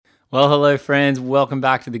Well, hello, friends. Welcome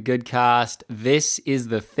back to the Goodcast. This is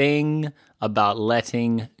the thing about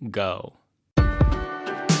letting go.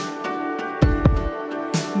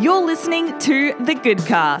 You're listening to The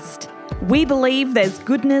Goodcast. We believe there's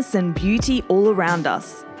goodness and beauty all around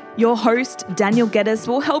us. Your host, Daniel Geddes,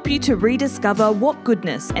 will help you to rediscover what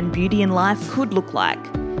goodness and beauty in life could look like.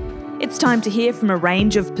 It's time to hear from a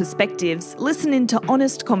range of perspectives, listen into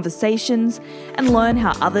honest conversations, and learn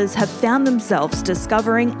how others have found themselves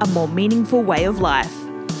discovering a more meaningful way of life.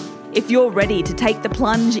 If you're ready to take the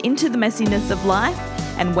plunge into the messiness of life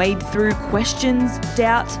and wade through questions,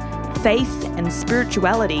 doubt, faith, and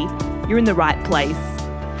spirituality, you're in the right place.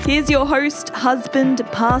 Here's your host, husband,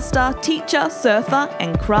 pastor, teacher, surfer,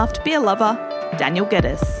 and craft beer lover, Daniel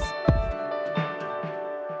Geddes.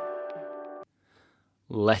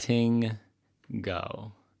 Letting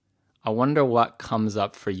go. I wonder what comes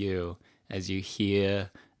up for you as you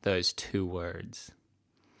hear those two words.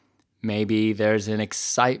 Maybe there's an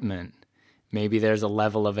excitement. Maybe there's a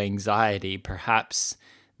level of anxiety. Perhaps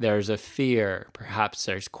there's a fear. Perhaps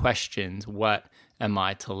there's questions. What am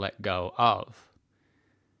I to let go of?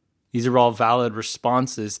 These are all valid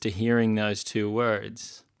responses to hearing those two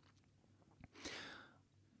words.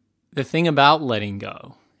 The thing about letting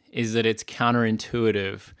go is that it's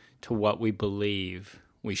counterintuitive to what we believe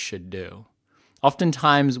we should do.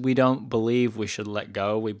 Oftentimes, we don't believe we should let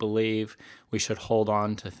go. We believe we should hold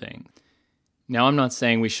on to things. Now, I'm not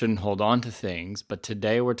saying we shouldn't hold on to things, but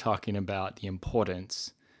today we're talking about the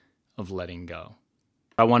importance of letting go.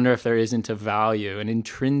 I wonder if there isn't a value, an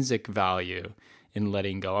intrinsic value in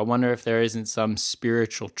letting go. I wonder if there isn't some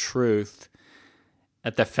spiritual truth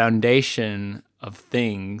at the foundation of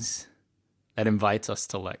things that invites us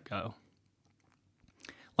to let go.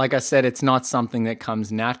 Like I said, it's not something that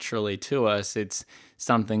comes naturally to us. It's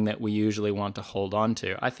something that we usually want to hold on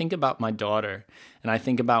to. I think about my daughter, and I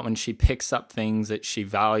think about when she picks up things that she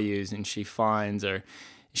values and she finds, or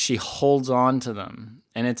she holds on to them.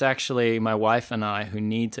 And it's actually my wife and I who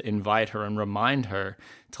need to invite her and remind her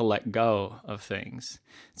to let go of things.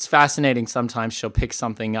 It's fascinating. Sometimes she'll pick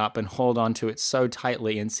something up and hold on to it so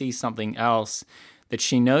tightly and see something else that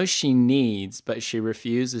she knows she needs, but she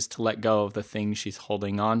refuses to let go of the thing she's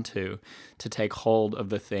holding on to take hold of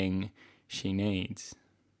the thing she needs.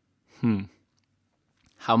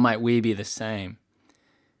 How might we be the same?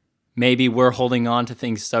 Maybe we're holding on to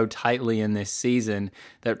things so tightly in this season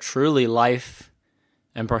that truly life,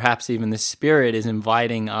 and perhaps even the Spirit, is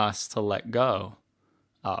inviting us to let go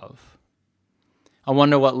of. I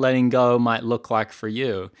wonder what letting go might look like for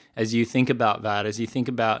you as you think about that, as you think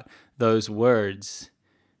about those words.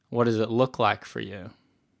 What does it look like for you?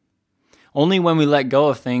 Only when we let go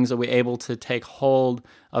of things are we able to take hold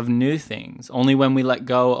of new things. Only when we let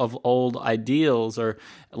go of old ideals, or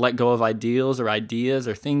let go of ideals or ideas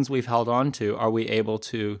or things we've held on to, are we able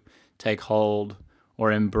to take hold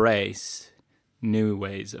or embrace new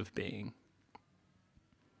ways of being.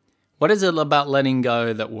 What is it about letting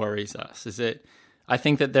go that worries us? I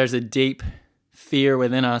think that there's a deep fear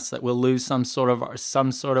within us that we'll lose some sort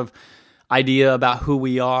of idea about who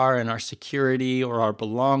we are and our security or our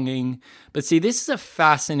belonging. But see, this is a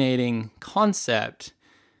fascinating concept,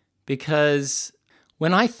 because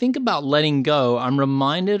when I think about letting go, I'm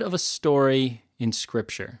reminded of a story in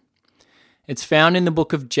Scripture. It's found in the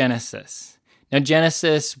book of Genesis. Now,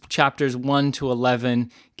 Genesis chapters 1 to 11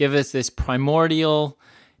 give us this primordial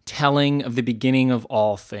telling of the beginning of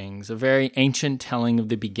all things, a very ancient telling of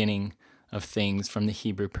the beginning of things from the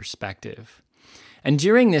Hebrew perspective. And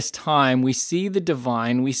during this time, we see the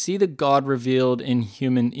divine, we see the God revealed in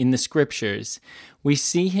the Scriptures. We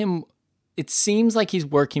see him, it seems like he's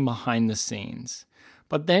working behind the scenes.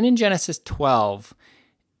 But then in Genesis 12,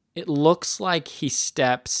 it looks like he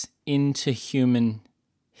steps into human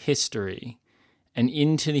history and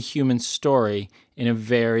into the human story in a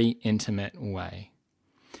very intimate way.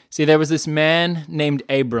 See, there was this man named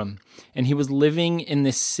Abram, and he was living in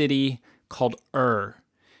this city called Ur.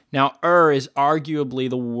 Now, Ur is arguably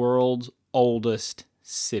the world's oldest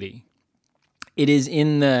city. It is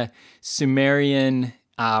in the Sumerian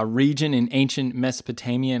region in ancient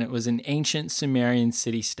Mesopotamia, and it was an ancient Sumerian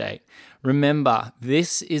city-state. Remember,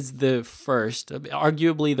 this is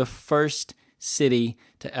arguably the first city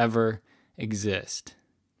to ever exist.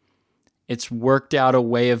 It's worked out a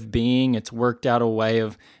way of being. It's worked out a way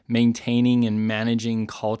of maintaining and managing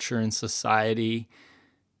culture and society.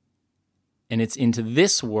 And it's into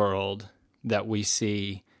this world that we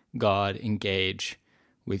see God engage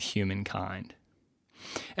with humankind.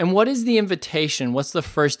 And what is the invitation? What's the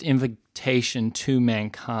first invitation to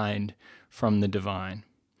mankind from the divine?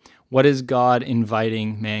 What is God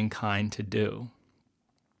inviting mankind to do?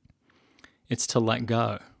 It's to let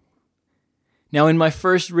go. Now, in my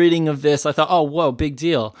first reading of this, I thought, oh, whoa, big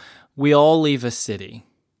deal. We all leave a city.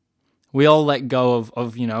 We all let go of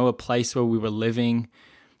a place where we were living.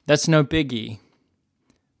 That's no biggie.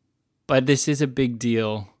 But this is a big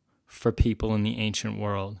deal for people in the ancient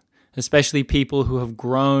world, especially people who have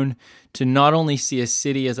grown to not only see a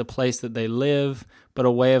city as a place that they live, but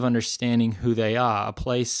a way of understanding who they are, a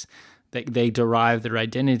place that they derive their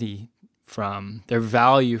identity from, their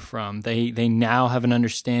value from. They now have an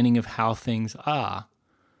understanding of how things are.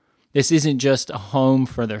 This isn't just a home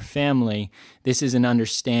for their family. This is an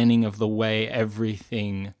understanding of the way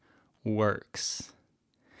everything works.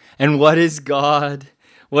 And what is God?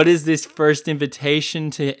 What is this first invitation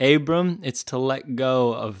to Abram? It's to let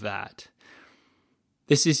go of that.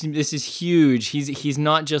 This is huge. He's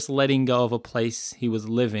not just letting go of a place he was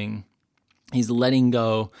living. He's letting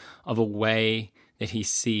go of a way that he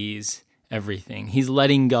sees everything. He's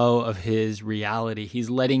letting go of his reality. He's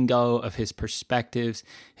letting go of his perspectives,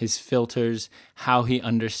 his filters, how he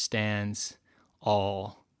understands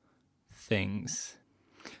all things.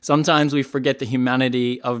 Sometimes we forget the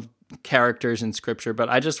humanity of characters in Scripture, but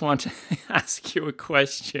I just want to ask you a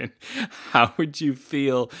question. How would you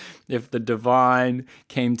feel if the divine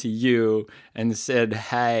came to you and said,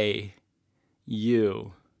 hey,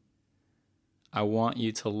 you, I want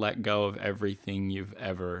you to let go of everything you've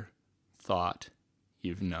ever thought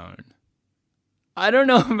you've known? I don't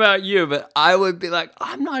know about you, but I would be like,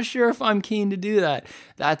 I'm not sure if I'm keen to do that.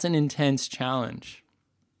 That's an intense challenge.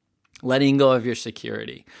 Letting go of your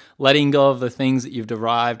security, letting go of the things that you've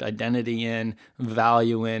derived identity in,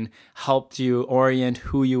 value in, helped you orient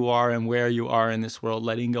who you are and where you are in this world,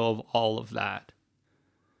 letting go of all of that.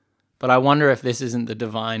 But I wonder if this isn't the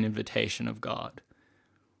divine invitation of God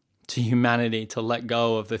to humanity to let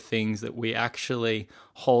go of the things that we actually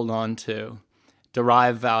hold on to,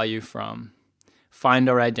 derive value from, find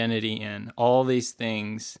our identity in, all these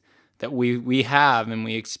things that we have and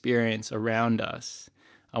we experience around us.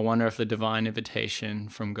 I wonder if the divine invitation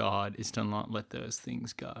from God is to not let those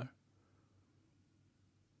things go.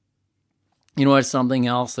 You know what's something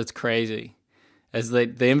else that's crazy? As the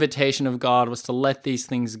invitation of God was to let these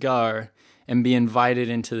things go and be invited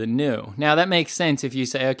into the new. Now that makes sense if you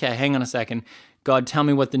say, okay, hang on a second, God, tell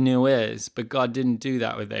me what the new is. But God didn't do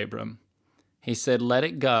that with Abram. He said, let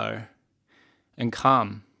it go and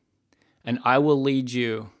come, and I will lead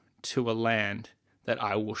you to a land that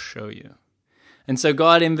I will show you. And so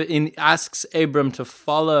God asks Abram to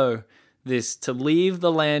follow this, to leave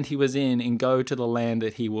the land he was in and go to the land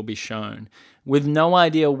that he will be shown, with no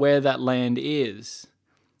idea where that land is.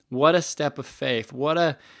 What a step of faith. What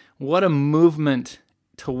a movement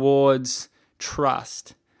towards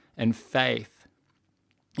trust and faith.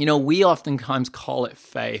 You know, we oftentimes call it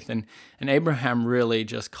faith, and Abraham really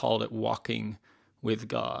just called it walking with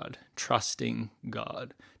God, trusting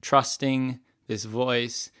this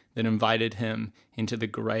voice that invited him into the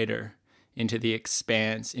greater, into the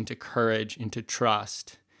expanse, into courage, into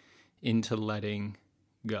trust, into letting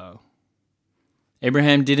go.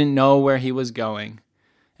 Abraham didn't know where he was going,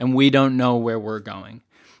 and we don't know where we're going.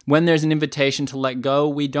 When there's an invitation to let go,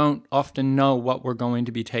 we don't often know what we're going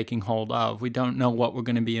to be taking hold of. We don't know what we're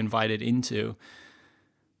going to be invited into,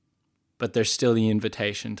 but there's still the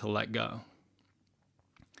invitation to let go.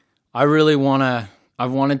 I've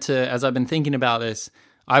wanted to, as I've been thinking about this,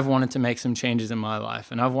 I've wanted to make some changes in my life,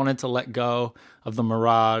 and I've wanted to let go of the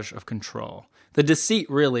mirage of control. The deceit,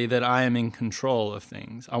 really, that I am in control of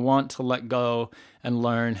things. I want to let go and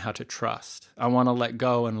learn how to trust. I want to let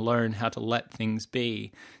go and learn how to let things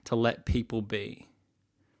be, to let people be,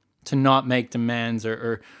 to not make demands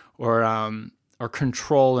or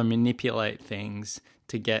control or manipulate things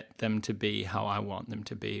to get them to be how I want them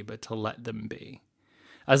to be, but to let them be.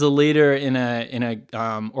 As a leader in a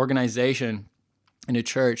organization, in a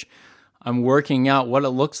church, I'm working out what it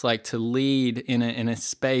looks like to lead in a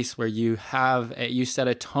space where you set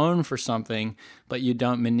a tone for something, but you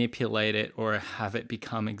don't manipulate it or have it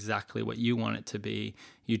become exactly what you want it to be.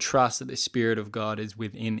 You trust that the Spirit of God is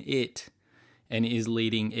within it and is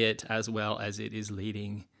leading it as well as it is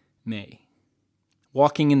leading me.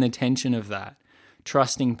 Walking in the tension of that,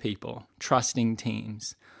 trusting people, trusting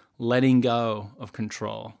teams, letting go of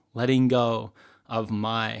control, letting go of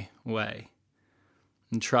my way,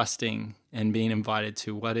 and trusting and being invited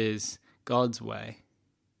to what is God's way,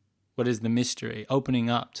 what is the mystery, opening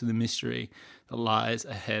up to the mystery that lies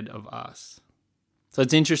ahead of us. So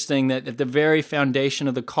it's interesting that at the very foundation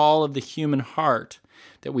of the call of the human heart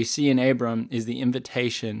that we see in Abram is the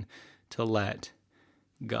invitation to let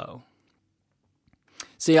go.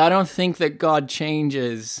 See, I don't think that God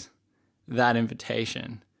changes that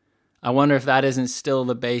invitation. I wonder if that isn't still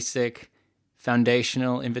the basic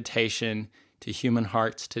foundational invitation to human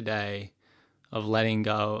hearts today of letting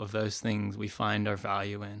go of those things we find our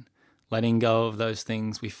value in, letting go of those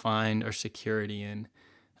things we find our security in,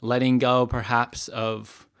 letting go perhaps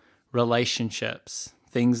of relationships,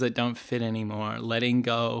 things that don't fit anymore, letting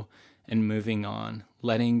go and moving on,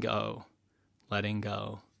 letting go, letting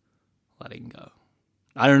go, letting go.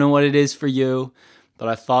 I don't know what it is for you, but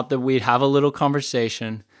I thought that we'd have a little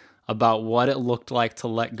conversation about what it looked like to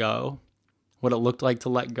let go, what it looked like to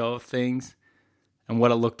let go of things, and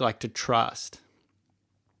what it looked like to trust.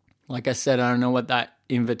 Like I said, I don't know what that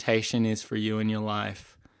invitation is for you in your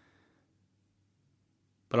life,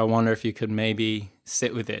 but I wonder if you could maybe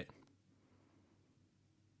sit with it,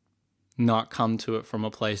 not come to it from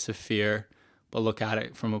a place of fear, but look at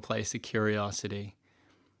it from a place of curiosity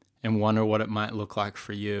and wonder what it might look like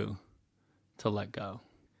for you to let go.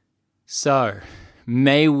 So,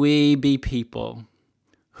 may we be people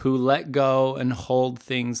who let go and hold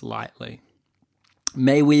things lightly.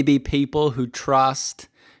 May we be people who trust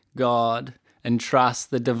God and trust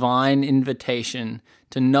the divine invitation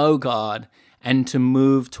to know God and to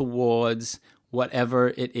move towards whatever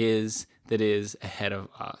it is that is ahead of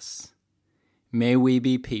us. May we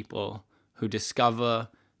be people who discover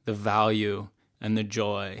the value and the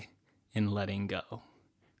joy in letting go.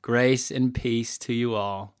 Grace and peace to you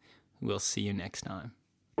all. We'll see you next time.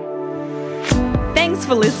 Thanks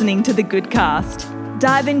for listening to The Good Cast.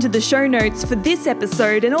 Dive into the show notes for this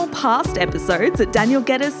episode and all past episodes at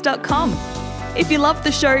danielgeddes.com. If you loved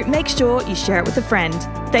the show, make sure you share it with a friend.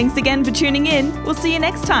 Thanks again for tuning in. We'll see you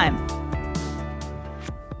next time.